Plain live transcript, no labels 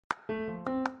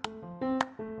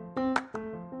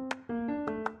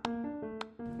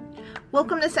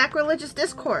Welcome to Sacrilegious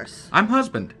Discourse. I'm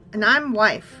husband. And I'm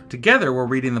wife. Together, we're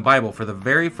reading the Bible for the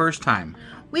very first time.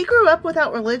 We grew up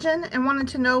without religion and wanted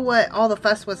to know what all the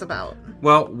fuss was about.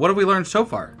 Well, what have we learned so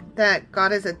far? That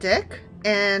God is a dick,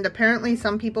 and apparently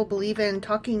some people believe in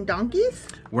talking donkeys?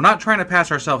 We're not trying to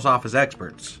pass ourselves off as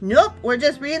experts. Nope, we're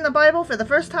just reading the Bible for the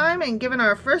first time and giving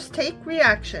our first take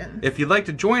reaction. If you'd like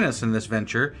to join us in this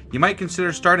venture, you might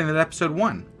consider starting at episode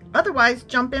 1. Otherwise,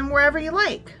 jump in wherever you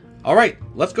like. All right,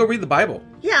 let's go read the Bible.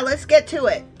 Yeah, let's get to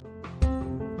it.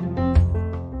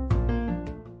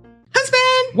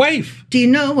 Husband! Wife! Do you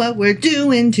know what we're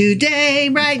doing today,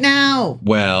 right now?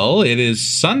 Well, it is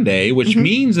Sunday, which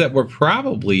means that we're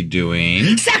probably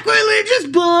doing... Sacrilegious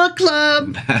Book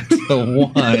Club! That's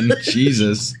the one.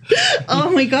 Jesus.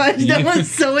 Oh my gosh, that was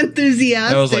so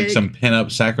enthusiastic. That was like some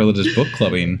pin-up sacrilegious book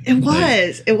clubbing. It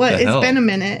was. It's hell? been a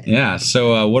minute. Yeah,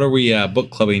 so what are we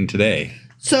book clubbing today?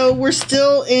 So we're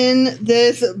still in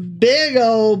this big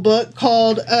old book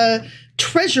called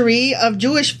Treasury of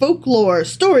Jewish Folklore,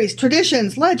 Stories,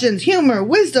 Traditions, Legends, Humor,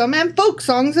 Wisdom, and Folk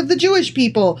Songs of the Jewish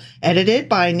People, edited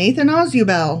by Nathan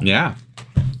Osubel. Yeah.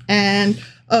 And,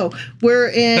 we're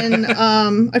in,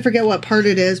 I forget what part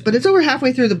it is, but it's over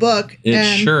halfway through the book.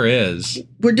 It sure is.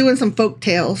 We're doing some folk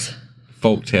tales.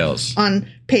 Folk tales. On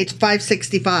page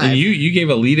 565. And you gave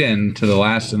a lead-in to the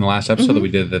last episode that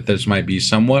we did that this might be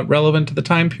somewhat relevant to the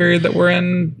time period that we're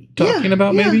in talking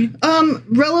about, maybe?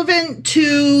 Relevant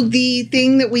to the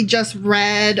thing that we just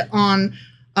read on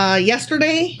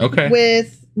yesterday. Okay.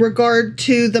 With regard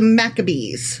to the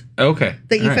Maccabees. Okay.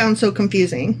 That you found so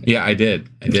confusing. Yeah, I did.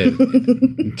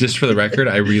 Just for the record,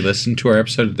 I re-listened to our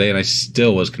episode today and I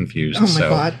still was confused. Oh my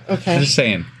God. Okay. I'm just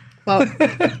saying. Well,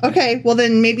 okay. Well,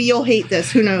 then maybe you'll hate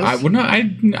this. Who knows?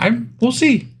 We'll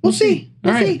see. We'll see.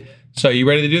 All right. So, you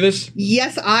ready to do this?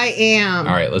 Yes, I am.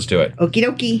 All right, let's do it. Okie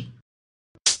dokie.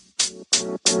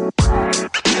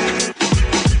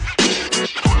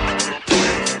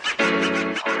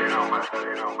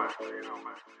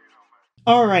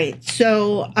 All right.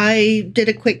 So I did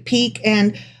a quick peek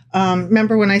and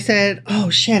remember when I said, oh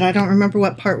shit, I don't remember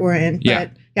what part we're in. Yeah.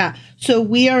 But yeah. So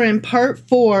we are in part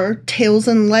 4, Tales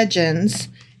and Legends.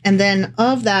 And then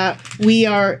of that, we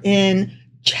are in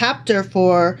chapter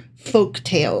 4, Folk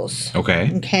Tales. Okay.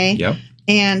 Okay. Yep.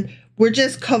 And we're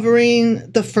just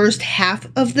covering the first half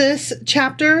of this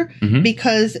chapter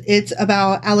because it's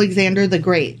about Alexander the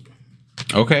Great.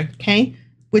 Okay. Okay.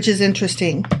 Which is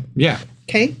interesting. Yeah.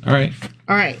 Okay. All right.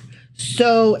 All right.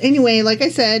 So anyway, like I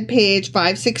said, page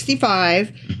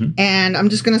 565, and I'm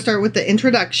just going to start with the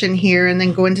introduction here and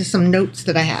then go into some notes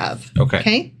that I have. Okay.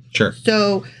 Okay? Sure.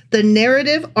 So the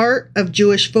narrative art of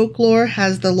Jewish folklore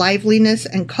has the liveliness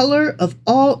and color of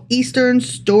all Eastern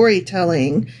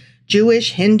storytelling,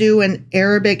 Jewish, Hindu, and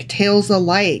Arabic tales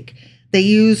alike. They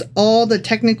use all the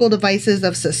technical devices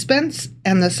of suspense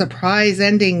and the surprise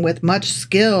ending with much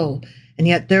skill. And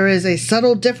yet there is a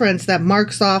subtle difference that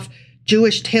marks off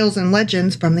Jewish tales and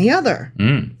legends from the other.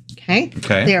 Okay?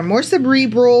 They are more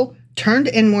cerebral, turned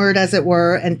inward, as it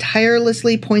were, and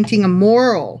tirelessly pointing a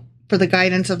moral for the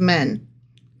guidance of men.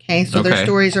 Okay? So their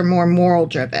stories are more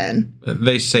moral-driven.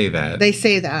 They say that. They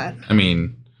say that. I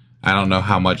mean, I don't know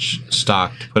how much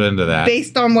stock to put into that.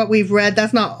 Based on what we've read,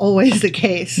 that's not always the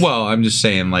case. Well, I'm just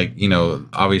saying, like,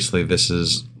 obviously this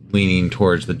is leaning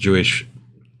towards the Jewish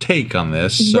take on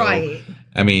this. So, right.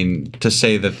 I mean, to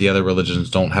say that the other religions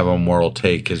don't have a moral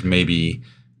take is maybe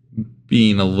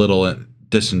being a little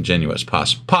disingenuous,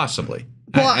 possibly.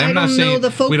 Well, I'm not saying know the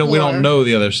folklore. We don't know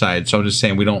the other side, so I'm just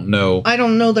saying we don't know. I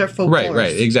don't know their folklore.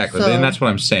 Right, exactly. So, and that's what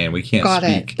I'm saying. We can't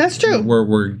speak. It. That's true.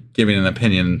 We're giving an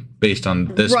opinion based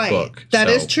on this book. That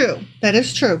is true. That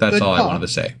is true. That's Good all call. I wanted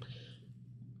to say.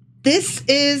 This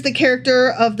is the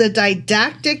character of the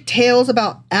didactic tales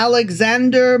about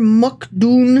Alexander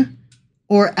Mukdun,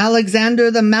 or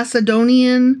Alexander the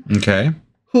Macedonian. Okay.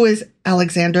 Who is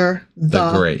Alexander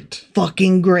the Great.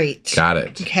 Fucking Great. Got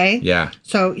it. Okay? Yeah.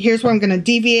 So here's where I'm going to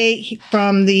deviate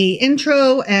from the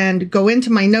intro and go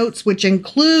into my notes, which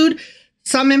include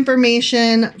some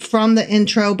information from the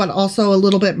intro, but also a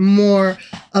little bit more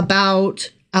about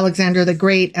Alexander the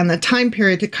Great and the time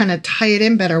period to kind of tie it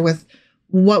in better with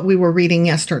what we were reading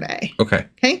yesterday. Okay.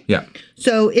 Okay? Yeah.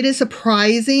 So it is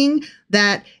surprising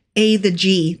that the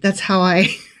G, that's how I...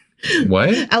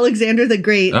 What? Alexander the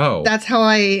Great. Oh. That's how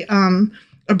I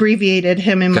abbreviated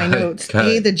him in my notes.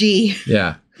 The G.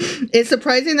 Yeah. It's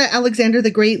surprising that Alexander the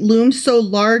Great loomed so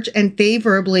large and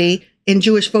favorably in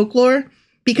Jewish folklore,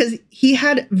 because he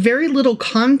had very little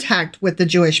contact with the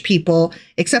Jewish people,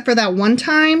 except for that one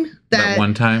time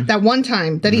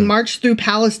that he marched through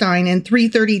Palestine in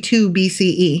 332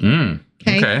 BCE.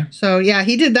 Okay. So, yeah,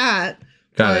 he did that.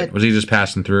 Got it. Was he just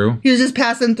passing through? He was just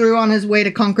passing through on his way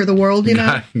to conquer the world, you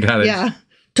know? Got it. Yeah.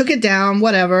 Took it down,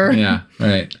 whatever. Yeah,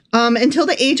 right. Until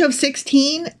the age of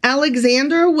 16,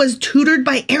 Alexander was tutored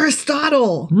by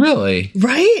Aristotle. Really?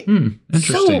 Right?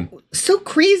 Interesting. So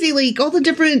crazy, like all the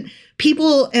different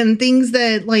people and things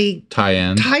that like tie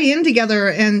in together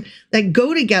and that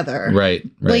go together. Right.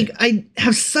 Like I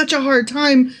have such a hard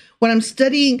time when I'm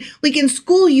studying, like in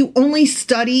school, you only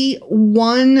study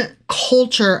one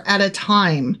culture at a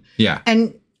time. Yeah.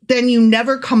 And then you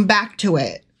never come back to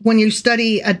it when you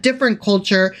study a different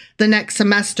culture the next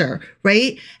semester,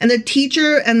 right? And the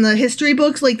teacher and the history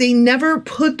books, like they never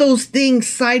put those things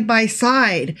side by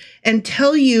side and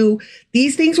tell you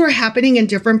these things were happening in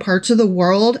different parts of the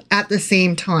world at the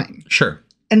same time. Sure.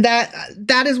 And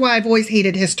that is why I've always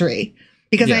hated history,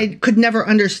 because I could never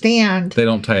understand. They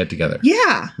don't tie it together.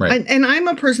 Yeah. Right. And I'm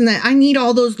a person that I need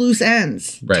all those loose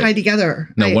ends tied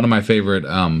together. No, one of my favorite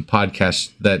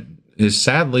podcasts that is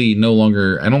sadly no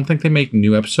longer, I don't think they make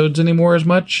new episodes anymore as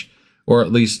much, or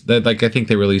at least like I think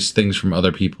they release things from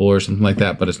other people or something like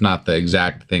that, but it's not the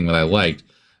exact thing that I liked.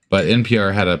 But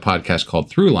NPR had a podcast called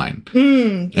Throughline.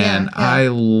 I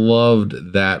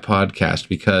loved that podcast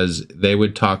because they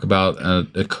would talk about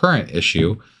a current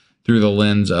issue through the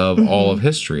lens of all of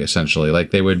history, essentially. Like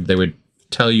they would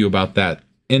tell you about that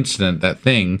incident, that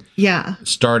thing,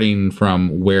 starting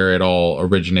from where it all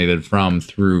originated from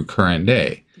through current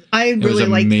day. I really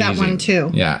liked that one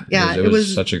too. Yeah. It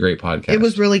was such a great podcast. It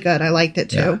was really good. I liked it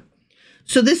too. Yeah.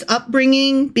 So this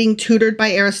upbringing, being tutored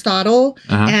by Aristotle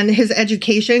and his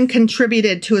education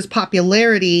contributed to his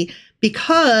popularity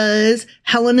because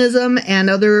Hellenism and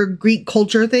other Greek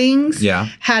culture things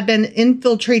had been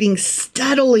infiltrating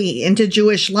steadily into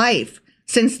Jewish life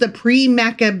since the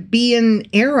pre-Maccabean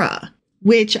era,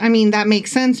 which, I mean, that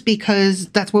makes sense because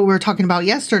that's what we were talking about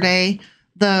yesterday.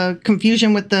 The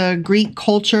confusion with the Greek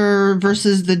culture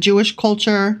versus the Jewish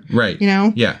culture. Right. You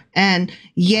know? Yeah. And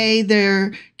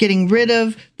they're getting rid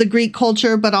of the Greek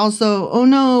culture, but also, oh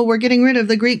no, we're getting rid of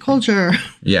the Greek culture.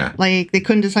 Yeah. Like they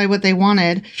couldn't decide what they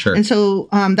wanted. Sure. And so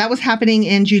that was happening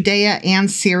in Judea and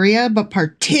Syria, but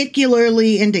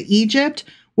particularly into Egypt,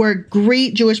 where a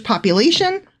great Jewish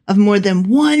population of more than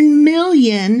 1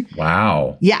 million.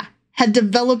 Wow. Yeah. Had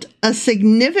developed a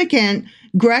significant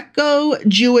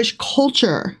Greco-Jewish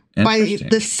culture by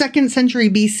the 2nd century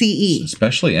BCE.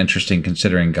 Especially interesting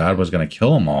considering God was going to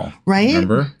kill them all. Right?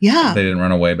 Remember? Yeah. They didn't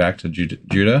run away back to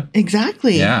Judah.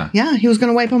 Exactly. Yeah. Yeah. He was going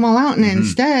to wipe them all out. And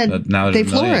instead, they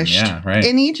flourished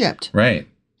in Egypt. Right.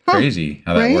 Crazy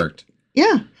how that worked.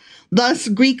 Yeah. Thus,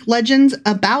 Greek legends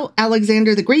about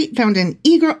Alexander the Great found an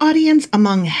eager audience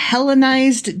among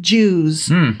Hellenized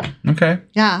Jews. Okay.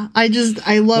 Yeah. I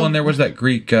love... Well, and there was that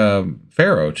Greek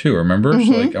pharaoh, too, remember?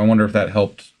 So, like, I wonder if that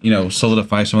helped,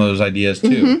 solidify some of those ideas,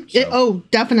 too. So.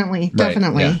 Definitely.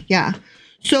 Definitely. Yeah.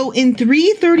 So, in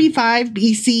 335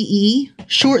 BCE,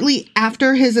 shortly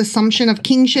after his assumption of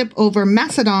kingship over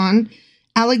Macedon,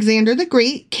 Alexander the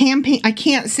Great campaigned... I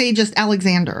can't say just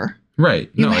Alexander.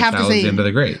 Right. You have to Alexander say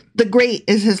the Great. The Great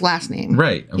is his last name.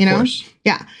 Right. Of course.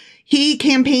 Yeah. He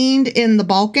campaigned in the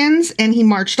Balkans and he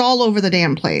marched all over the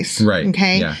damn place. Right.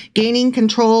 Okay. Yeah. Gaining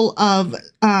control of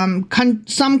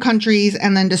some countries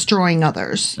and then destroying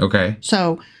others. Okay.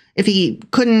 So if he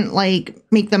couldn't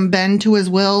make them bend to his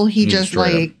will, he just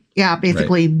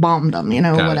basically bombed them,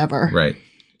 whatever. Right.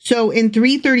 So in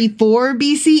 334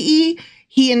 BCE,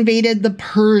 he invaded the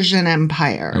Persian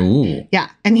Empire. Ooh. Yeah.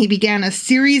 And he began a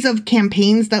series of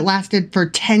campaigns that lasted for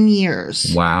 10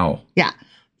 years. Wow. Yeah.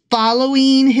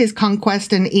 Following his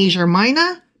conquest in Asia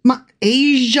Minor.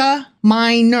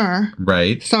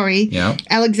 Right. Sorry. Yeah.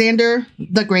 Alexander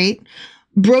the Great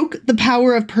broke the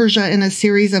power of Persia in a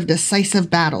series of decisive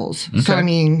battles. Okay. So, I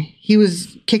mean, he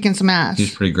was kicking some ass.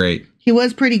 He's pretty great. He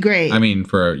was pretty great. I mean,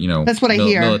 for, that's what I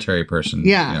hear. Military person.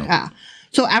 Yeah. Yeah.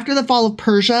 So after the fall of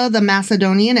Persia, the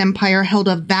Macedonian Empire held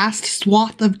a vast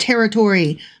swath of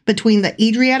territory between the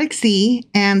Adriatic Sea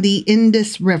and the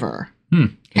Indus River.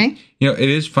 Okay. It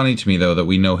is funny to me, though, that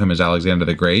we know him as Alexander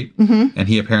the Great, and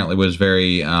he apparently was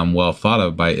very well thought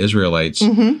of by Israelites,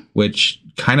 which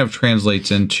kind of translates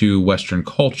into Western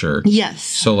culture. Yes.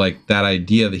 So, that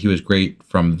idea that he was great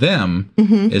from them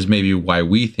is maybe why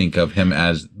we think of him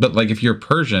as. But, if you're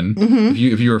Persian, if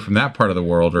you were from that part of the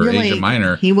world or Asia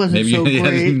Minor, he wasn't maybe so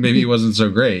great. Maybe he wasn't so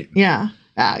great. Yeah.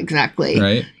 Exactly.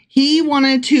 Right. He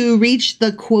wanted to reach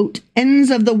the, quote, ends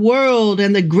of the world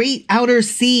and the great outer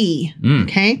sea.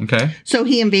 Okay. Okay. So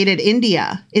he invaded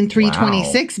India in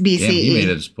 326 BCE. Damn, he made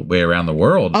his way around the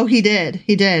world. Oh, he did.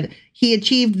 He did. He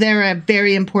achieved there a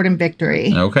very important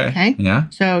victory. Okay. Yeah.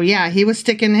 So, yeah, he was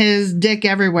sticking his dick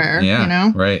everywhere. Yeah. You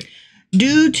know? Right.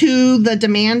 Due to the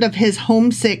demand of his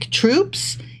homesick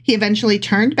troops, he eventually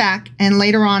turned back and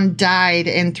later on died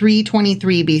in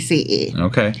 323 BCE.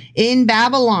 Okay. In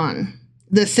Babylon,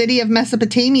 the city of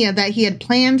Mesopotamia that he had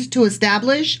planned to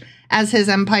establish as his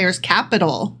empire's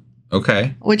capital.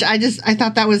 Okay. Which I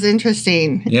thought that was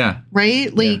interesting. Yeah.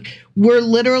 Right? Like, we're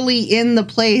literally in the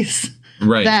place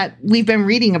that we've been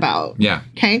reading about. Yeah.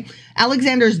 Okay.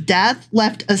 Alexander's death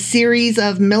left a series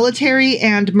of military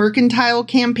and mercantile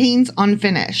campaigns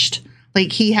unfinished.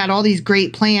 Like, he had all these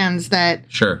great plans that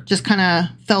just kind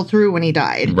of fell through when he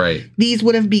died. Right. These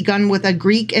would have begun with a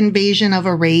Greek invasion of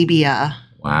Arabia.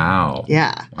 Wow.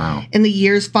 Yeah. Wow. In the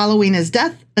years following his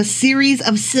death, a series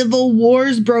of civil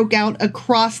wars broke out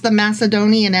across the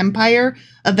Macedonian Empire,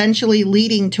 eventually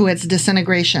leading to its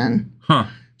disintegration. Huh.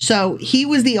 So he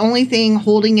was the only thing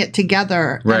holding it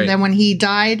together. Right. And then when he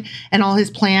died and all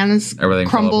his plans everything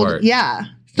crumbled. fell apart. Yeah.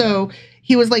 So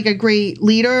he was like a great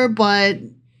leader, but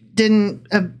didn't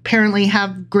apparently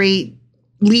have great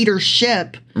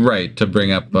leadership. Right. To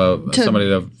bring up somebody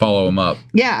to follow him up.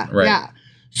 Yeah. Right. Yeah.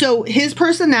 So his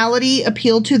personality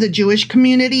appealed to the Jewish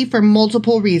community for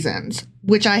multiple reasons,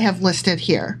 which I have listed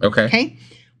here. Okay.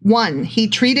 1, he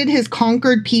treated his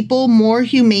conquered people more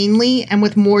humanely and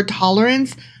with more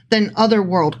tolerance than other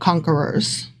world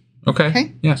conquerors.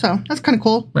 Okay. Yeah. So that's kind of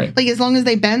cool. Right. Like, as long as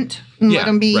they bent and let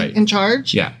him be in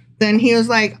charge. Yeah. Then he was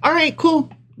like, all right, cool.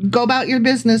 Go about your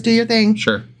business. Do your thing.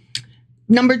 Sure.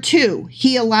 Number 2,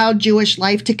 he allowed Jewish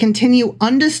life to continue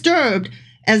undisturbed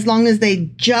as long as they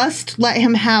just let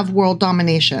him have world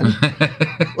domination.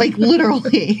 Like,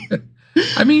 literally.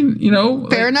 I mean,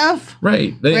 fair enough.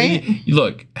 Right.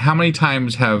 Look, how many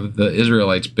times have the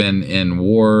Israelites been in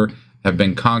war, have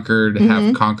been conquered,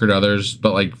 have conquered others,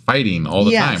 but like fighting all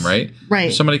the time, right? Right.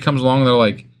 If somebody comes along, they're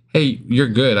like, hey, you're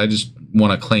good. I just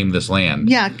want to claim this land.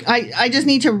 Yeah. I just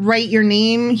need to write your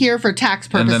name here for tax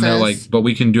purposes. And then they're like, but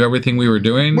we can do everything we were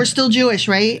doing. We're still Jewish,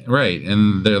 right? Right.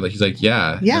 And they're like, he's like,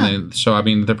 yeah. Yeah. And then, so, I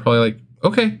mean, they're probably like,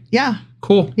 okay. Yeah.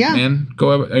 Cool. Yeah. Man,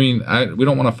 go. I mean, we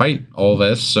don't want to fight all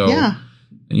this. So,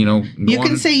 you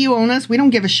can say you own us. We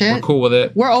don't give a shit. We're cool with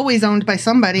it. We're always owned by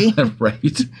somebody.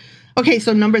 Right. Okay.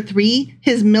 So number 3,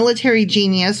 his military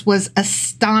genius was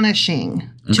astonishing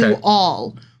to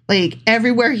all. Like,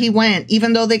 everywhere he went,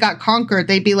 even though they got conquered,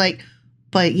 they'd be like,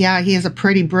 but yeah, he is a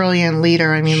pretty brilliant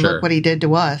leader. I mean, look what he did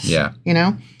to us. Yeah.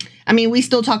 I mean, we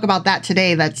still talk about that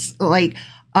today. That's like,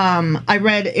 I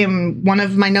read in one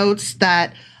of my notes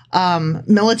that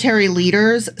military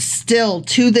leaders still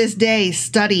to this day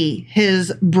study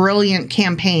his brilliant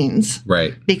campaigns.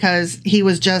 Right. Because he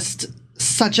was just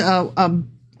such a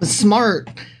smart,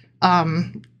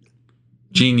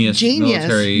 Genius.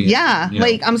 Military,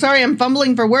 like, I'm sorry, I'm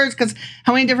fumbling for words because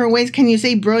how many different ways can you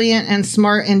say brilliant and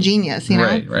smart and genius,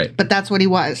 Right. But that's what he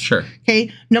was. Sure.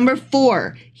 Okay. Number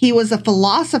 4, he was a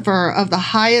philosopher of the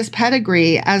highest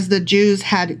pedigree, as the Jews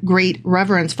had great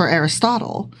reverence for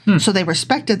Aristotle. So they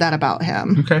respected that about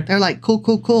him. Okay. They're like,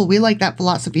 cool. We like that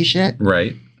philosophy shit.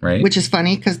 Right. Which is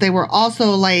funny because they were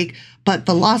also like, but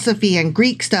philosophy and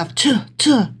Greek stuff,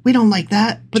 we don't like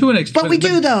that. But, to an extent, but we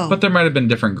do, though. But there might have been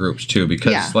different groups, too,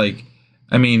 because, like,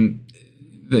 I mean,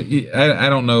 I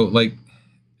don't know. Like,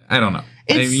 I don't know.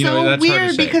 It's so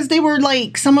weird because they were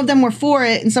like, some of them were for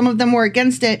it and some of them were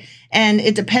against it. And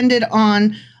it depended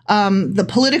on the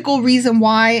political reason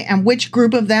why and which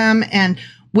group of them and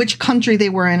which country they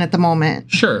were in at the moment.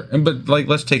 Sure. But like,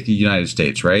 let's take the United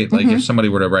States, right? Like if somebody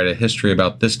were to write a history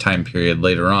about this time period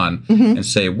later on and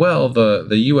say, well, the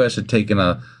U.S. had taken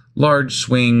a large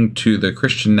swing to the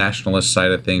Christian nationalist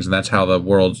side of things. And that's how the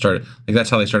world started. Like that's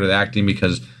how they started acting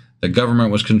because the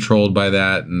government was controlled by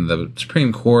that and the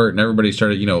Supreme Court and everybody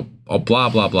started, all blah,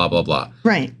 blah, blah, blah, blah.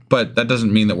 Right. But that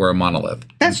doesn't mean that we're a monolith.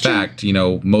 That's true. In fact,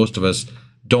 most of us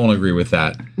don't agree with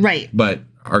that. Right. But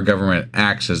our government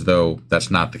acts as though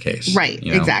that's not the case. Right,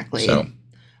 exactly. So,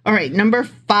 all right, number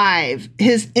 5,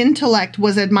 his intellect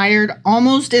was admired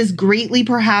almost as greatly,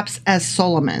 perhaps, as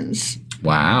Solomon's.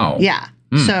 Wow. Yeah.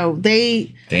 So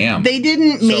they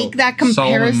didn't make that comparison.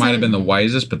 Solomon might have been the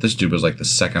wisest, but this dude was like the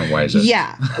second wisest.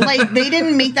 Yeah. Like they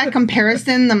didn't make that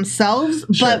comparison themselves,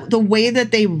 but the way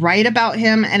that they write about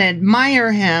him and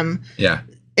admire him. Yeah.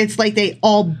 It's like they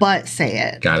all but say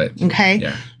it. Got it. Okay.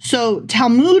 Yeah. So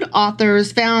Talmud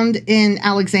authors found in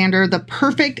Alexander the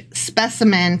perfect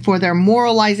specimen for their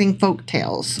moralizing folk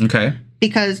tales. Okay.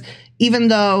 Because even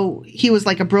though he was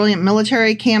like a brilliant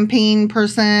military campaign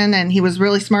person and he was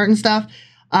really smart and stuff,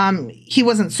 he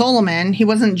wasn't Solomon. He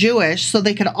wasn't Jewish. So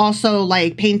they could also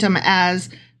like paint him as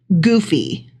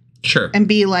goofy. Sure. And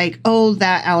be like, oh,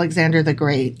 that Alexander the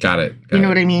Great. Got it. You know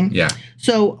what I mean? Yeah.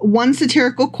 So one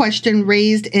satirical question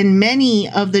raised in many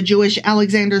of the Jewish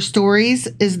Alexander stories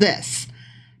is this.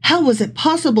 How was it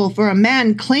possible for a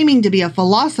man claiming to be a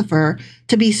philosopher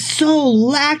to be so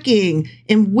lacking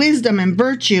in wisdom and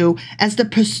virtue as to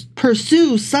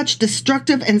pursue such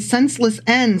destructive and senseless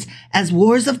ends as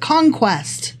wars of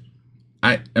conquest?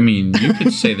 I mean, you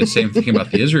could say the same thing about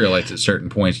the Israelites at certain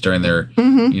points during their,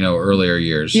 earlier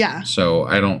years. Yeah. So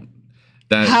I don't.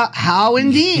 That how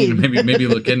indeed? maybe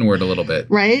look inward a little bit.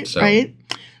 Right. So. Right.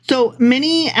 So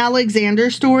many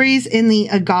Alexander stories in the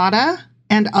Aggadah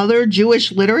and other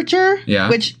Jewish literature,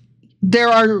 which there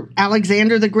are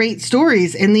Alexander the Great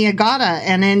stories in the Aggadah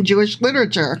and in Jewish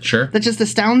literature. Sure. That just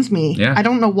astounds me. Yeah. I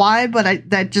don't know why, but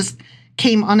that just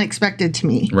came unexpected to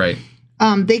me. Right.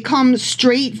 They come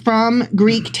straight from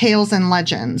Greek tales and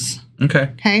legends. Okay.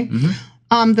 Okay.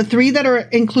 Mm-hmm. The three that are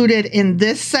included in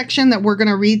this section that we're going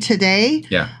to read today.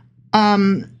 Yeah.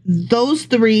 Those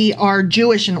three are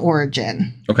Jewish in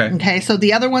origin. Okay. Okay. So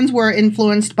the other ones were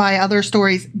influenced by other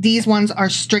stories. These ones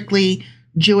are strictly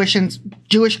Jewish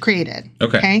created.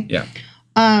 Okay. Okay. Yeah.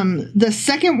 The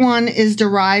second one is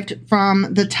derived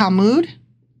from the Talmud.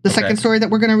 The second story that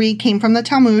we're going to read came from the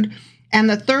Talmud. And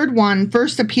the third one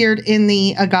first appeared in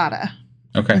the Aggadah.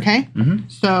 Okay. Okay. Mm-hmm.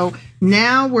 So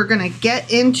now we're going to get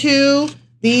into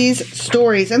these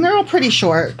stories, and they're all pretty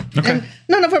short. Okay. And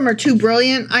none of them are too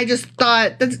brilliant. I just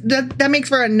thought that makes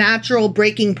for a natural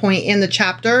breaking point in the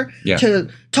chapter to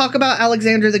talk about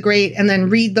Alexander the Great and then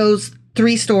read those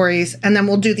three stories, and then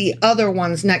we'll do the other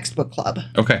ones next book club.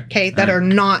 Okay. Okay, that are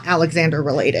not Alexander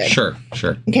related. Sure.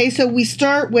 Okay, so we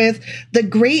start with The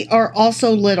Great Are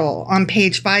Also Little on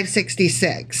page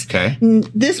 566. Okay.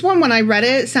 This one, when I read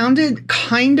it, sounded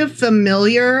kind of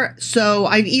familiar, so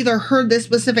I've either heard this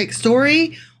specific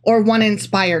story or one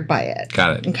inspired by it.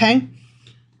 Got it. Okay?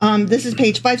 This is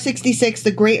page 566,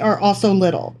 The Great Are Also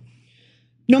Little.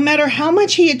 No matter how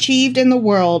much he achieved in the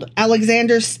world,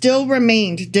 Alexander still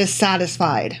remained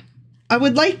dissatisfied. I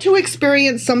would like to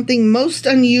experience something most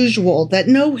unusual that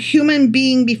no human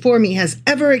being before me has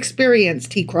ever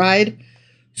experienced, he cried.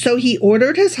 So he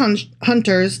ordered his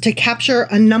hunters to capture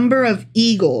a number of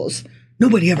eagles.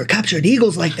 Nobody ever captured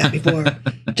eagles like that before.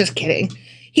 Just kidding.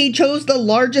 He chose the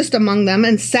largest among them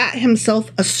and sat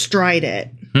himself astride it.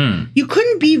 You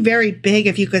couldn't be very big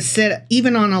if you could sit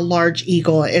even on a large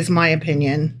eagle, is my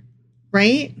opinion.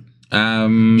 Right?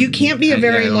 You can't be a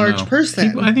very large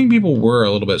person. I think people were a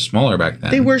little bit smaller back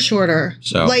then. They were shorter.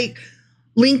 So, like,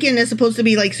 Lincoln is supposed to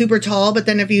be, like, super tall, but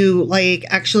then if you, like,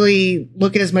 actually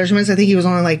look at his measurements, I think he was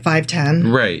only, like,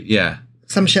 5'10". Right, yeah.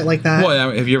 Some shit like that.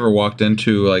 Well, have you ever walked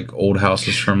into, like, old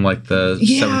houses from, like, the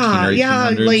 17 or 1800s? Yeah,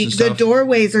 like, the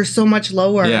doorways are so much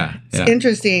lower. Yeah. It's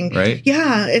interesting. Right?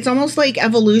 Yeah, it's almost like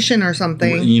evolution or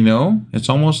something. You know, it's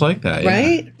almost like that.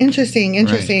 Right? Yeah. Interesting.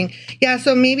 Right. Yeah,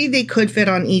 so maybe they could fit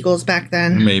on eagles back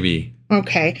then. Maybe.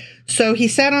 Okay, so he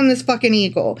sat on this fucking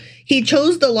eagle. He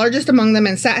chose the largest among them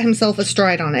and sat himself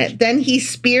astride on it. Then he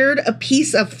speared a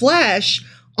piece of flesh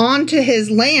onto his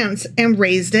lance and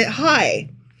raised it high.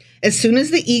 As soon as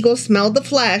the eagle smelled the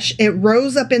flesh, it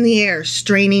rose up in the air,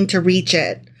 straining to reach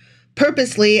it.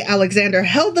 Purposely, Alexander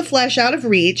held the flesh out of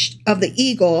reach of the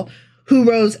eagle, who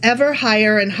rose ever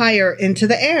higher and higher into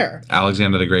the air.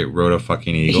 Alexander the Great rode a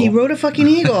fucking eagle. He rode a fucking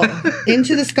eagle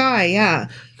into the sky, yeah.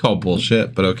 Called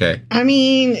bullshit, but okay. I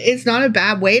mean, it's not a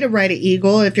bad way to ride an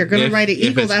eagle. If you're going to ride an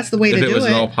eagle, that's the way to do it. If it was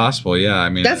at all possible, yeah. I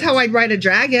mean, that's how I'd ride a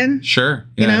dragon. Sure.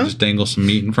 Yeah, you know? Just dangle some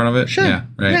meat in front of it. Sure. Yeah,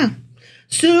 right. Yeah.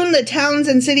 Soon the towns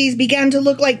and cities began to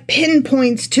look like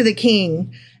pinpoints to the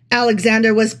king.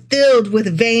 Alexander was filled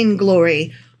with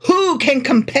vainglory. Who can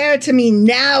compare to me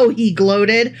now, he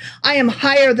gloated. I am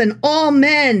higher than all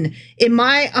men. In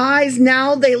my eyes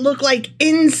now, they look like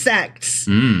insects.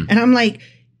 And I'm like,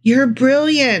 you're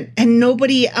brilliant, and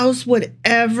nobody else would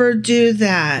ever do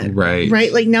that. Right.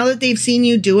 Right? Like, now that they've seen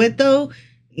you do it, though,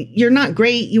 you're not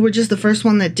great. You were just the first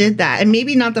one that did that. And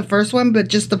maybe not the first one, but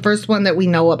just the first one that we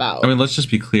know about. I mean, let's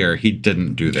just be clear. He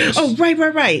didn't do this. Oh,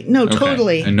 right. No, okay.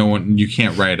 Totally. And you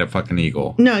can't ride a fucking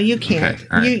eagle. No, you can't. Okay.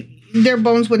 All right. Their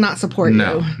bones would not support you.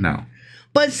 No.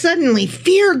 But suddenly,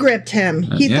 fear gripped him.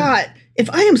 He thought, if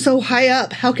I am so high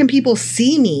up, how can people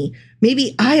see me?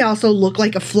 Maybe I also look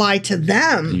like a fly to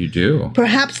them. You do.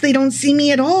 Perhaps they don't see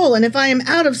me at all. And if I am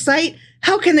out of sight,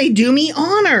 how can they do me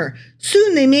honor?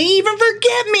 Soon they may even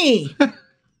forget me.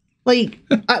 Like,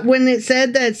 when it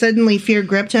said that suddenly fear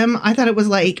gripped him, I thought it was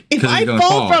like, if I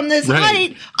fall from this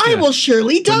height, I will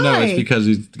surely die. But no, it's because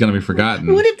he's going to be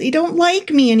forgotten. What if they don't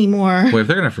like me anymore? Well, if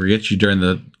they're going to forget you during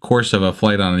the course of a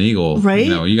flight on an eagle, right?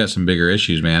 You got some bigger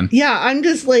issues, man. Yeah, I'm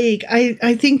just like,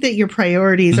 I think that your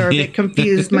priorities are a bit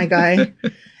confused, my guy.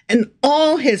 And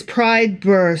all his pride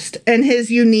burst, and his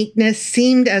uniqueness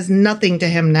seemed as nothing to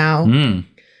him now.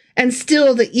 And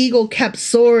still the eagle kept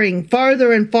soaring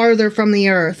farther and farther from the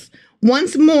earth.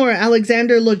 Once more,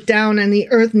 Alexander looked down, and the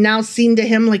earth now seemed to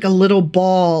him like a little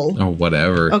ball. Oh,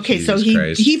 whatever. Okay, Jesus so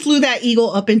Christ. he flew that eagle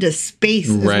up into space,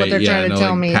 is what they're trying to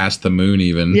tell me. Past the moon,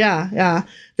 even. Yeah.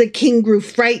 The king grew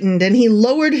frightened, and he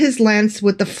lowered his lance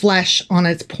with the flesh on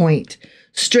its point.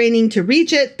 Straining to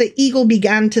reach it, the eagle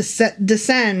began to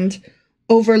descend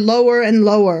over lower and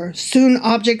lower. Soon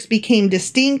objects became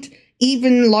distinct,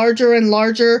 even larger and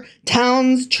larger,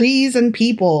 towns, trees, and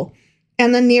people.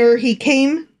 And the nearer he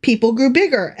came, people grew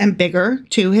bigger and bigger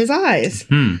to his eyes.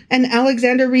 And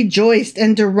Alexander rejoiced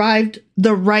and derived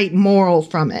the right moral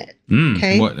from it.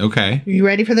 Okay? Okay. You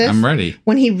ready for this? I'm ready.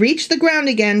 When he reached the ground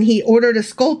again, he ordered a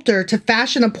sculptor to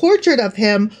fashion a portrait of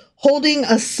him holding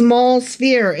a small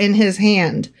sphere in his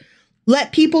hand.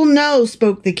 Let people know,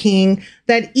 spoke the king,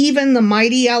 that even the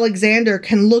mighty Alexander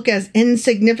can look as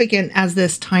insignificant as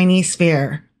this tiny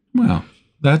sphere. Well,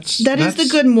 that is the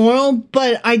good moral,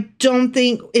 but I don't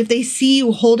think if they see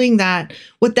you holding that,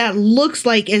 what that looks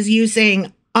like is you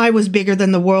saying, I was bigger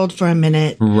than the world for a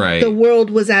minute. Right. The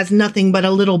world was as nothing but a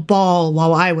little ball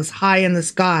while I was high in the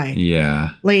sky.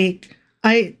 Yeah. Like,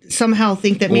 I somehow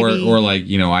think that maybe... Or like,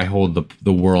 I hold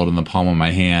the world in the palm of my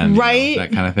hand. Right.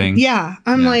 That kind of thing. Yeah.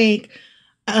 I'm like...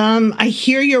 I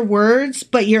hear your words,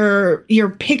 but your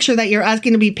picture that you're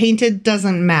asking to be painted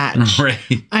doesn't match. Right.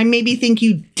 I maybe think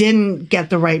you didn't get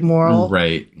the right moral.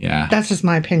 Right. Yeah. That's just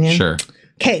my opinion. Sure.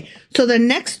 Okay. So the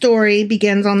next story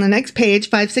begins on the next page,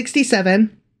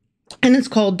 567, and it's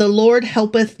called The Lord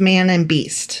Helpeth Man and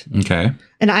Beast. Okay.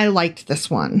 And I liked this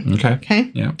one.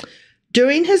 Okay. Yeah.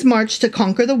 During his march to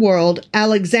conquer the world,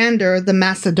 Alexander the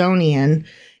Macedonian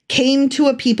came to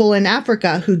a people in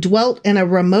Africa who dwelt in a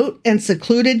remote and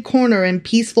secluded corner in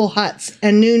peaceful huts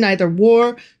and knew neither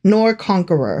war nor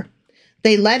conqueror.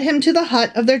 They led him to the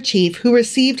hut of their chief, who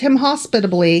received him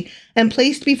hospitably and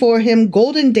placed before him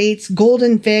golden dates,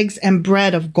 golden figs, and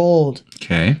bread of gold.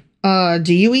 Okay.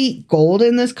 Do you eat gold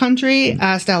in this country?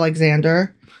 Asked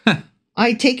Alexander.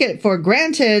 I take it for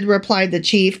granted, replied the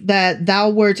chief, that thou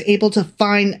wert able to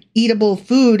find eatable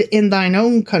food in thine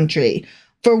own country.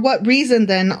 For what reason,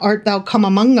 then, art thou come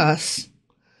among us?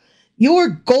 Your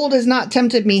gold has not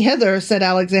tempted me hither, said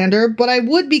Alexander, but I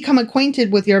would become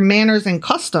acquainted with your manners and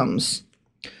customs.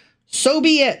 So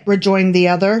be it, rejoined the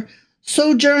other.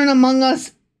 Sojourn among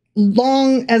us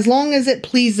long as it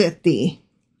pleaseth thee.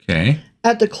 Okay.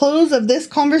 At the close of this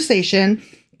conversation,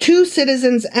 two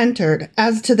citizens entered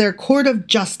as to their court of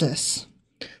justice.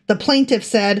 The plaintiff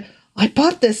said, I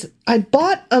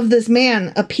bought of this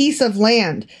man a piece of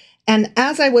land, and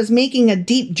as I was making a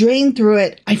deep drain through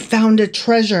it, I found a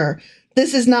treasure.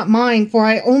 This is not mine, for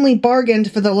I only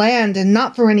bargained for the land and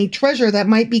not for any treasure that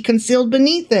might be concealed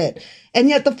beneath it. And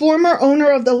yet the former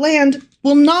owner of the land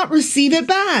will not receive it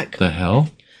back. The hell?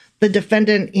 The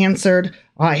defendant answered,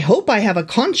 I hope I have a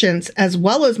conscience as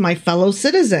well as my fellow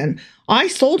citizen. I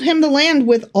sold him the land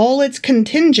with all its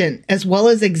contingent as well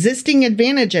as existing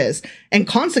advantages, and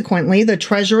consequently the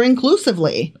treasure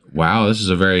inclusively. Wow, this is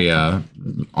a very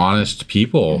honest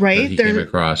people right? that he came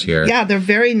across here. Yeah, they're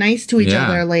very nice to each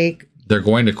other. Like, they're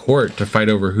going to court to fight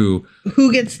over who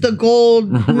gets the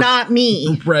gold, not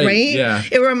me. Right? Yeah.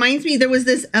 It reminds me, there was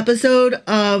this episode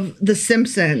of The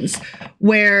Simpsons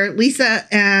where Lisa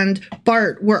and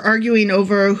Bart were arguing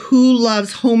over who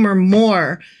loves Homer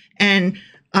more. And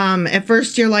at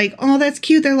first you're like, oh, that's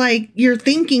cute. They're like, you're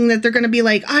thinking that they're going to be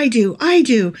like, I do.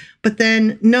 But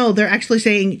then, no, they're actually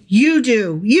saying, you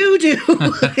do.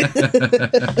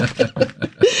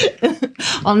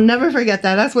 I'll never forget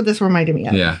that. That's what this reminded me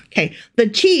of. Yeah. Okay. The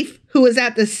chief, who was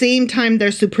at the same time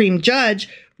their supreme judge,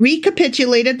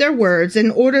 recapitulated their words in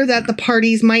order that the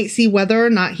parties might see whether or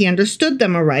not he understood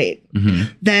them aright.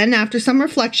 Mm-hmm. Then, after some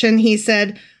reflection, he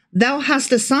said, Thou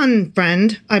hast a son,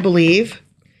 friend, I believe.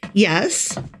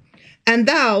 Yes. And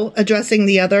thou, addressing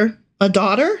the other, a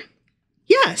daughter?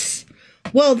 Yes.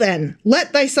 Well then,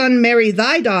 let thy son marry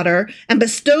thy daughter and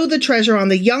bestow the treasure on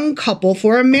the young couple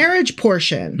for a marriage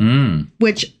portion.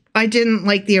 Which I didn't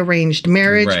like the arranged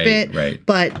marriage bit. Right.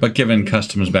 But given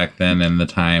customs back then and the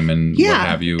time and what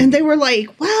have you. And they were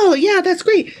like, well, yeah, that's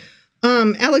great.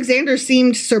 Alexander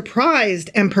seemed surprised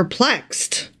and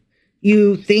perplexed.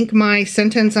 You think my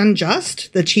sentence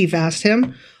unjust? The chief asked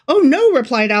him. "Oh, no,"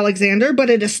 replied Alexander, "but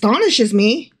it astonishes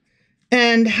me."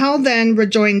 "And how then,"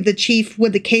 rejoined the chief,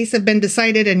 "would the case have been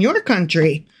decided in your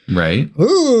country?" Right.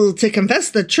 "Ooh, to confess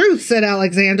the truth," said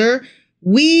Alexander,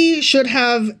 "we should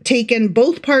have taken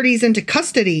both parties into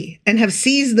custody and have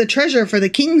seized the treasure for the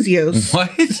king's use."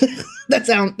 What?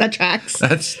 That tracks.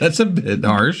 That's a bit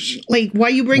harsh. Like, why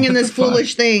you bringing this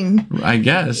foolish thing? I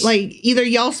guess. Like, either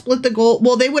y'all split the gold.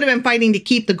 Well, they would have been fighting to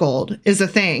keep the gold, is the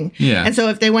thing. Yeah. And so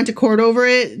if they went to court over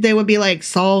it, they would be like,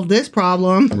 solve this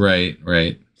problem.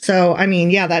 Right. So, I mean,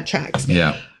 yeah, that tracks.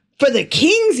 Yeah. "For the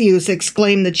king's use,"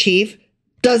 exclaimed the chief,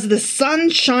 "does the sun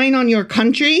shine on your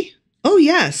country?" "Oh,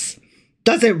 yes."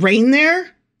 "Does it rain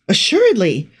there?"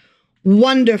 "Assuredly."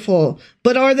 "Wonderful.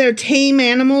 But are there tame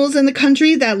animals in the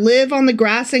country that live on the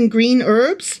grass and green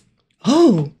herbs?"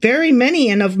 "Oh, very many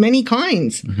and of many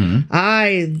kinds."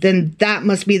 "Aye, then that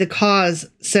must be the cause,"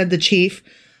 said the chief.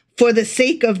 "For the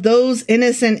sake of those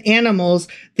innocent animals,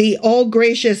 the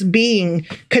all-gracious being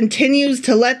continues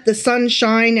to let the sun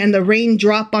shine and the rain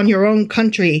drop on your own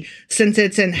country, since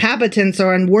its inhabitants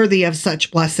are unworthy of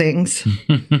such blessings."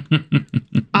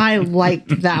 I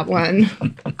liked that one.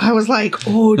 I was like,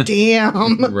 oh,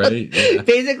 damn. Right. Yeah.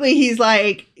 Basically, he's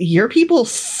like, your people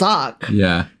suck.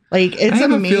 Yeah. Like, it's I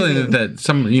have amazing. a feeling that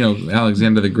some,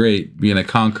 Alexander the Great, being a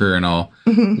conqueror and all,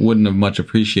 wouldn't have much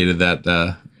appreciated that,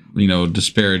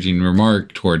 disparaging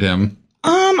remark toward him.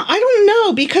 I don't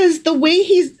know, because the way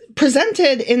he's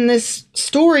presented in this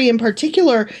story in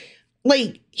particular,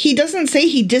 like, he doesn't say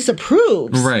he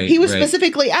disapproves. Right. He was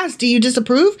specifically asked, "Do you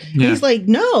disapprove?" Yeah. And he's like,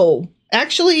 "No,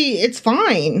 actually, it's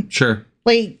fine." Sure.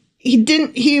 Like, and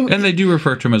they do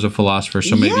refer to him as a philosopher,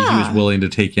 so maybe he was willing to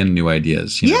take in new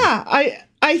ideas. Yeah,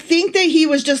 I think that he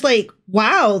was just like,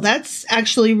 wow, that's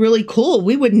actually really cool.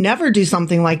 We would never do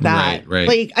something like that. Right.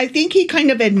 Like, I think he kind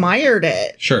of admired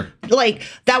it. Sure. Like,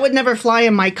 that would never fly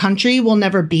in my country. We'll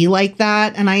never be like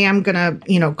that. And I am going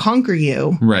to, conquer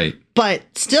you. Right. But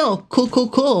still,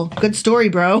 cool. Good story,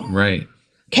 bro. Right.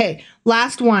 Okay,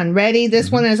 last one. Ready?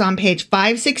 This one is on page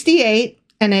 568,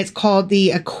 and it's called The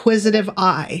Acquisitive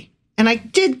Eye. And I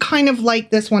did kind of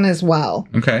like this one as well.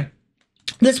 Okay.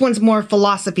 This one's more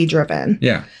philosophy driven.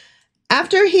 Yeah.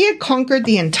 After he had conquered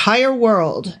the entire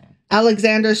world,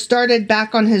 Alexander started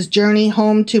back on his journey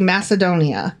home to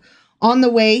Macedonia. On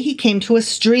the way, he came to a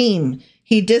stream.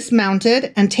 He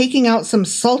dismounted, and taking out some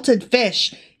salted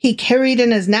fish he carried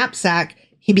in his knapsack,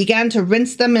 he began to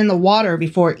rinse them in the water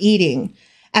before eating.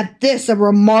 At this, a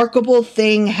remarkable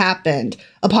thing happened.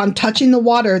 Upon touching the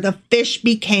water, the fish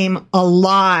became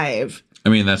alive. I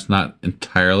mean, that's not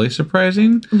entirely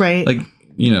surprising. Right. Like,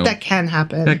 that can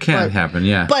happen. That can happen,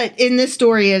 yeah. But in this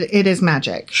story, it is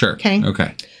magic. Sure.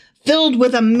 Okay. Filled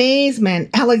with amazement,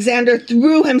 Alexander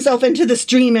threw himself into the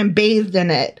stream and bathed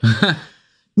in it.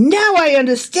 "Now I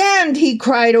understand," he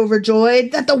cried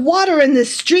overjoyed, "that the water in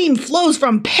this stream flows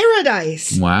from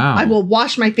paradise. Wow. I will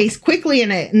wash my face quickly in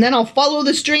it, and then I'll follow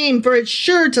the stream, for it's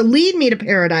sure to lead me to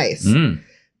paradise."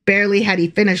 Barely had he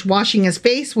finished washing his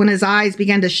face when his eyes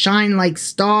began to shine like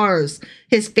stars.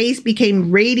 His face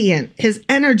became radiant. His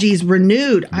energies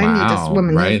renewed. Wow. I need to swim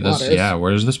in those waters.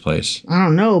 Where is this place? I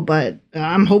don't know, but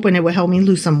I'm hoping it would help me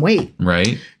lose some weight.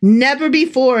 Right. Never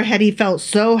before had he felt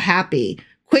so happy.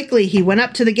 Quickly, he went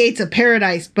up to the gates of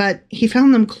paradise, but he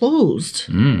found them closed.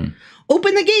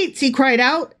 "Open the gates," he cried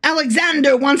out.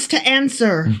 "Alexander wants to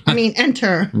enter."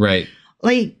 Right.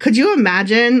 Like, could you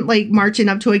imagine, like, marching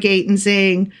up to a gate and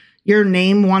saying, "Your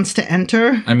name wants to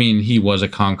enter"? I mean, he was a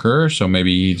conqueror, so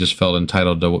maybe he just felt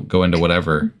entitled to go into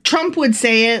whatever. Trump would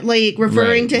say it, like,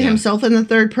 referring to himself in the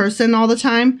third person all the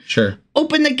time. Sure.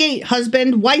 "Open the gate,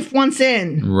 husband. Wife wants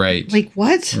in." Right. Like,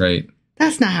 what? Right.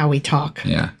 That's not how we talk.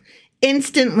 Yeah.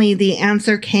 Instantly, the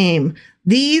answer came.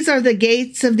 "These are the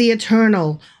gates of the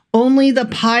eternal. Only the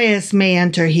pious may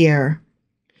enter here."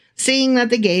 Seeing that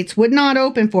the gates would not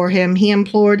open for him, he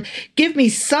implored, "Give me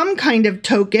some kind of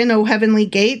token, O heavenly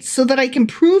gates, so that I can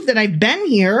prove that I've been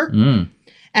here."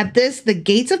 At this, the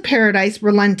gates of paradise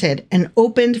relented and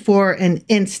opened for an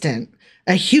instant.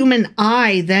 A human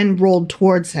eye then rolled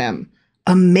towards him.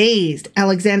 Amazed,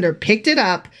 Alexander picked it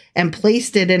up and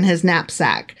placed it in his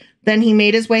knapsack. Then he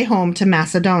made his way home to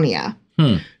Macedonia.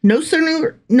 No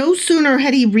sooner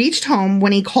had he reached home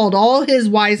when he called all his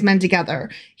wise men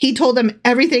together. He told them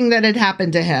everything that had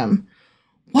happened to him.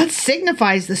 "What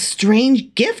signifies the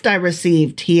strange gift I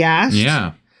received?" he asked.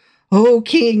 Yeah. "O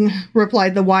king,"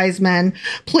 replied the wise men,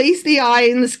 "place the eye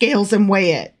in the scales and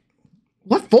weigh it."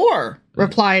 "What for?"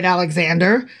 replied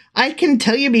Alexander. "I can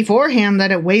tell you beforehand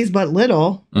that it weighs but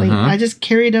little. I just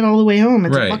carried it all the way home.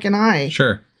 It's a fucking eye."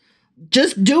 Sure.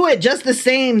 Just do it just the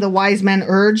same, the wise men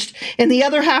urged. In the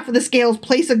other half of the scales,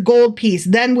 place a gold piece.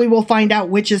 Then we will find out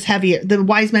which is heavier. The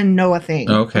wise men know a thing.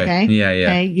 Okay. Yeah.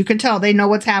 Okay. You can tell they know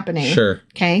what's happening. Sure.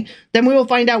 Okay. Then we will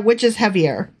find out which is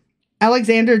heavier.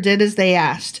 Alexander did as they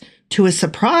asked. To his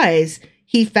surprise,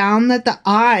 he found that the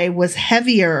eye was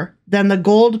heavier than the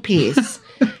gold piece.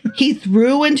 He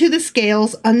threw into the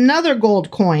scales another gold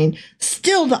coin.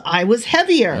 Still, the eye was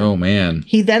heavier. Oh, man.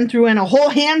 He then threw in a whole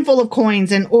handful of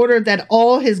coins and ordered that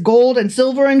all his gold and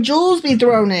silver and jewels be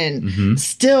thrown in. Mm-hmm.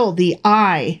 Still, the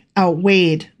eye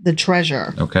outweighed the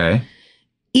treasure. Okay.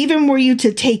 Even were you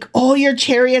to take all your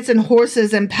chariots and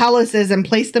horses and palaces and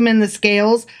place them in the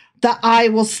scales, the eye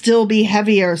will still be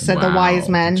heavier, said the wise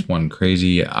men. That's one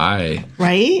crazy eye.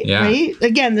 Right? Yeah. Right?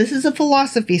 Again, this is a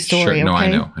philosophy story. Sure. No, okay?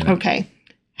 I know. Okay.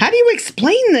 How do you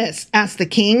explain this? Asked the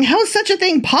king. How is such a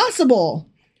thing possible?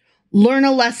 Learn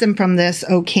a lesson from this,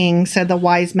 O king, said the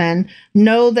wise men.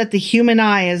 Know that the human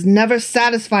eye is never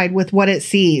satisfied with what it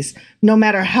sees. No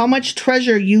matter how much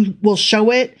treasure you will show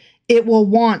it, it will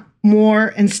want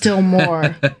more and still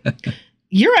more.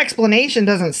 Your explanation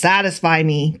doesn't satisfy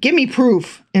me. Give me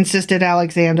proof, insisted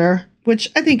Alexander,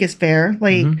 which I think is fair.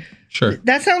 Like, Sure.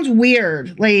 That sounds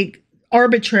weird. Like,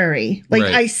 arbitrary. Like,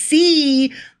 Right. I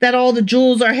see that all the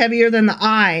jewels are heavier than the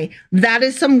eye. That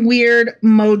is some weird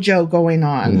mojo going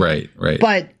on. Right.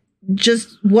 But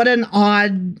just what an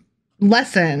odd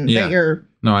lesson that you're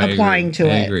applying to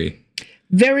it. I agree.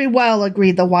 Very well,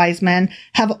 agreed the wise men.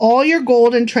 Have all your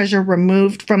gold and treasure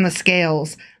removed from the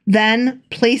scales. Then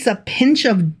place a pinch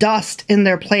of dust in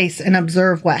their place and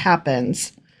observe what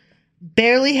happens.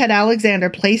 Barely had Alexander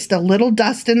placed a little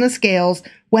dust in the scales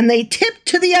when they tipped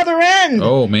to the other end.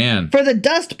 Oh, man. For the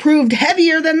dust proved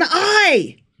heavier than the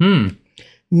eye.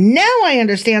 Now I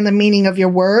understand the meaning of your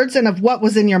words and of what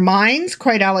was in your minds,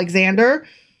 cried Alexander.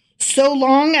 So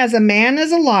long as a man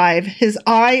is alive, his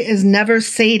eye is never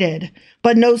sated.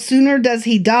 But no sooner does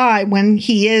he die when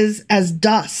he is as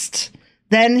dust.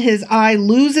 Then his eye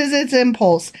loses its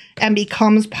impulse and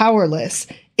becomes powerless.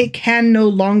 It can no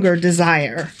longer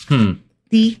desire.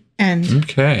 The end.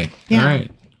 Okay. Yeah. All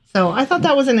right. So I thought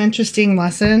that was an interesting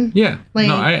lesson. Yeah. Like,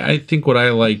 no, I think what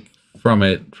I like from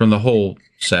it, from the whole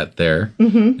set there,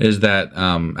 is that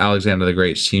Alexander the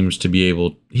Great seems to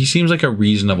be he seems like a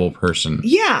reasonable person.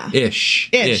 Yeah.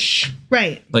 Ish.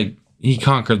 Right. Like, he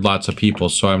conquered lots of people,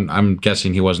 so I'm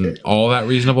guessing he wasn't all that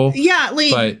reasonable. Yeah,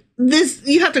 like, but this,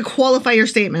 you have to qualify your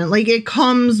statement. Like, it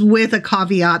comes with a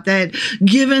caveat that,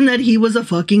 given that he was a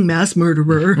fucking mass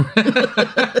murderer.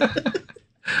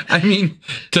 I mean,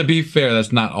 to be fair,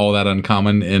 that's not all that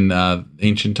uncommon in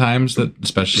ancient times. That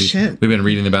especially we've been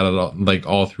reading about it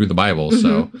all through the Bible.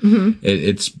 So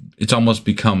it's almost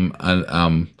become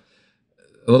a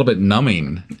little bit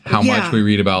numbing how much we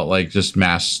read about like just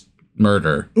mass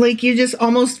murder. Like, you just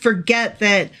almost forget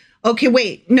that. Okay,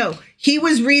 wait, no. He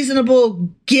was reasonable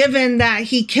given that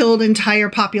he killed entire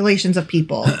populations of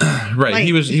people. Right. Like,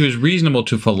 he was reasonable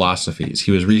to philosophies. He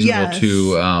was reasonable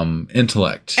to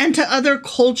intellect. And to other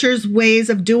cultures' ways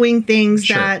of doing things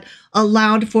that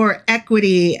allowed for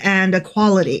equity and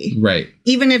equality. Right.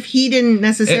 Even if he didn't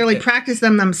necessarily practice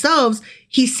them themselves,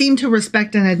 he seemed to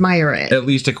respect and admire it. At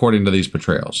least according to these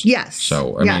portrayals. Yes.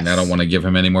 So, I mean, I don't want to give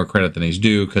him any more credit than he's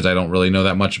due because I don't really know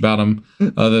that much about him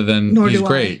other than he's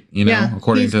great,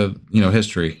 according to,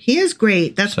 history. He is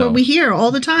great. That's what we hear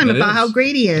all the time about how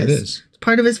great he is. It is. It's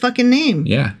part of his fucking name.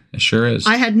 Yeah, it sure is.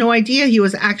 I had no idea he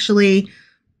was actually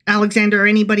Alexander or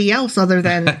anybody else other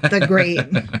than the great,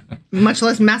 much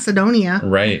less Macedonia.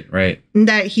 Right.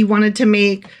 That he wanted to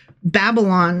make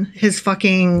Babylon his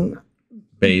fucking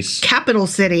base capital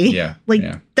city. Yeah.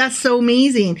 That's so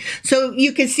amazing. So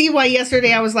you could see why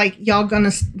yesterday I was like, y'all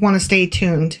gonna want to stay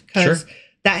tuned because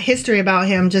that history about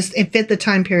him it fit the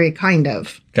time period kind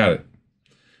of. Got it.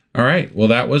 All right. Well,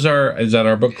 is that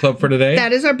our book club for today?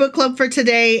 That is our book club for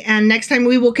today. And next time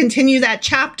we will continue that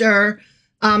chapter.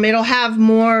 It'll have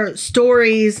more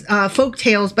stories, folk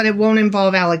tales, but it won't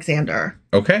involve Alexander.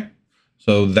 Okay.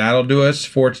 So that'll do us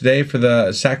for today for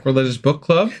the Sacrilegious Book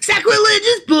Club.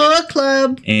 Sacrilegious Book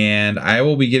Club. And I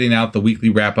will be getting out the weekly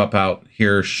wrap-up out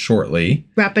here shortly.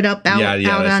 Wrap it up out.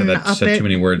 Yeah, I said too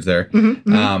many words there.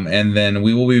 Mm-hmm. And then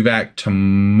we will be back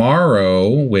tomorrow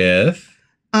with...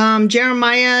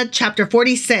 Jeremiah chapter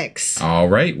 46. All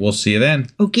right. We'll see you then.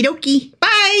 Okie dokie.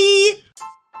 Bye.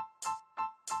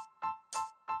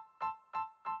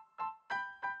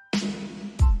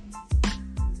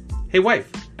 Hey,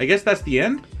 wife, I guess that's the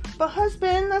end? But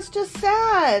husband, that's just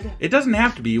sad. It doesn't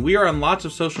have to be. We are on lots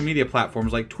of social media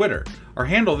platforms like Twitter. Our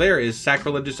handle there is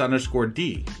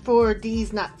sacrilegious_D. For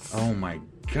D's nuts. Oh my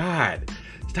God.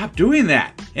 Stop doing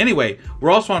that. Anyway,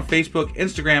 we're also on Facebook,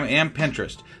 Instagram, and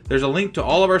Pinterest. There's a link to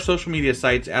all of our social media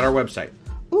sites at our website.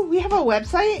 Ooh, we have a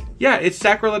website? Yeah, it's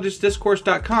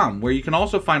sacrilegiousdiscourse.com, where you can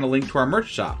also find a link to our merch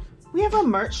shop. We have a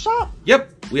merch shop?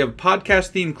 Yep, we have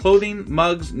podcast-themed clothing,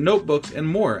 mugs, notebooks, and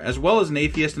more, as well as an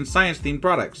atheist and science-themed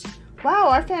products. Wow,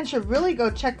 our fans should really go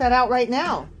check that out right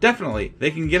now. Definitely.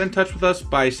 They can get in touch with us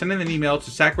by sending an email to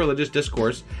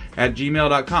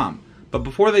sacrilegiousdiscourse@gmail.com. But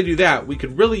before they do that, we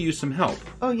could really use some help.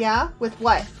 Oh yeah? With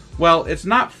what? Well, it's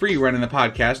not free running the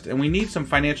podcast, and we need some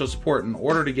financial support in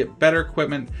order to get better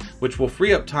equipment, which will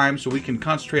free up time so we can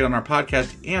concentrate on our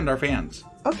podcast and our fans.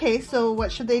 Okay, so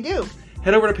what should they do?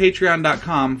 Head over to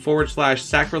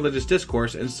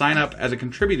patreon.com/sacrilegiousdiscourse and sign up as a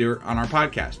contributor on our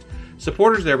podcast.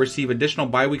 Supporters there receive additional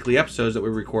bi-weekly episodes that we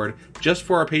record just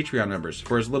for our Patreon members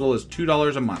for as little as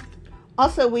 $2 a month.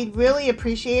 Also, we'd really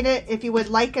appreciate it if you would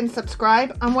like and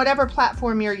subscribe on whatever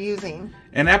platform you're using.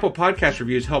 And Apple Podcast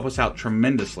reviews help us out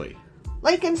tremendously.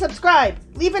 Like and subscribe.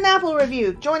 Leave an Apple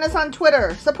review. Join us on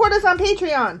Twitter. Support us on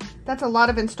Patreon. That's a lot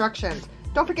of instructions.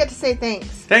 Don't forget to say thanks.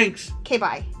 Thanks. Okay,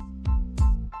 bye.